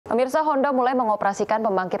Pemirsa, Honda mulai mengoperasikan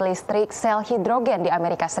pembangkit listrik sel hidrogen di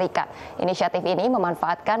Amerika Serikat. Inisiatif ini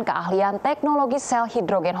memanfaatkan keahlian teknologi sel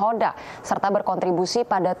hidrogen Honda, serta berkontribusi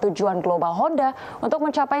pada tujuan global Honda untuk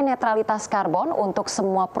mencapai netralitas karbon untuk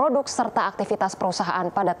semua produk serta aktivitas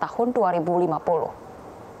perusahaan pada tahun 2050.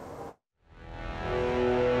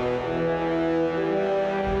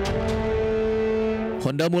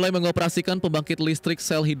 Honda mulai mengoperasikan pembangkit listrik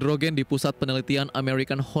sel hidrogen di pusat penelitian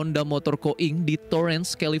American Honda Motor Co. Inc. di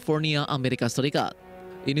Torrance, California, Amerika Serikat.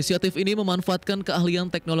 Inisiatif ini memanfaatkan keahlian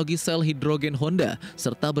teknologi sel hidrogen Honda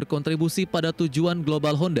serta berkontribusi pada tujuan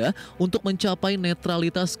global Honda untuk mencapai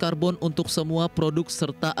netralitas karbon untuk semua produk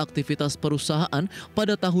serta aktivitas perusahaan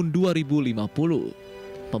pada tahun 2050.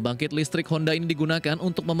 Pembangkit listrik Honda ini digunakan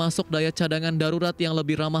untuk memasok daya cadangan darurat yang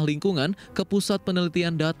lebih ramah lingkungan ke Pusat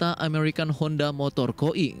Penelitian Data American Honda Motor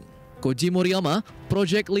Co. Inc. Koji Moriyama,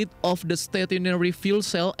 Project Lead of the Stationary Fuel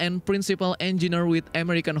Cell and Principal Engineer with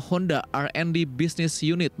American Honda R&D Business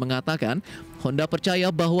Unit mengatakan, Honda percaya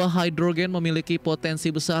bahwa hidrogen memiliki potensi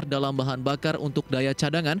besar dalam bahan bakar untuk daya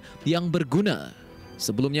cadangan yang berguna.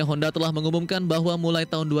 Sebelumnya Honda telah mengumumkan bahwa mulai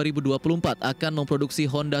tahun 2024 akan memproduksi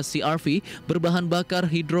Honda CR-V berbahan bakar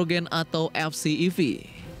hidrogen atau FCEV.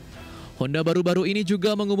 Honda baru-baru ini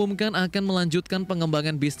juga mengumumkan akan melanjutkan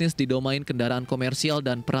pengembangan bisnis di domain kendaraan komersial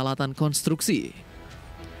dan peralatan konstruksi.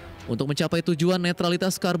 Untuk mencapai tujuan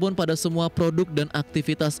netralitas karbon pada semua produk dan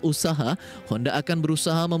aktivitas usaha, Honda akan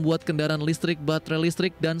berusaha membuat kendaraan listrik, baterai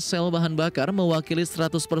listrik, dan sel bahan bakar mewakili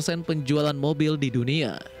 100% penjualan mobil di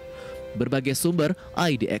dunia. Berbagai sumber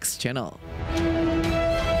IDX Channel.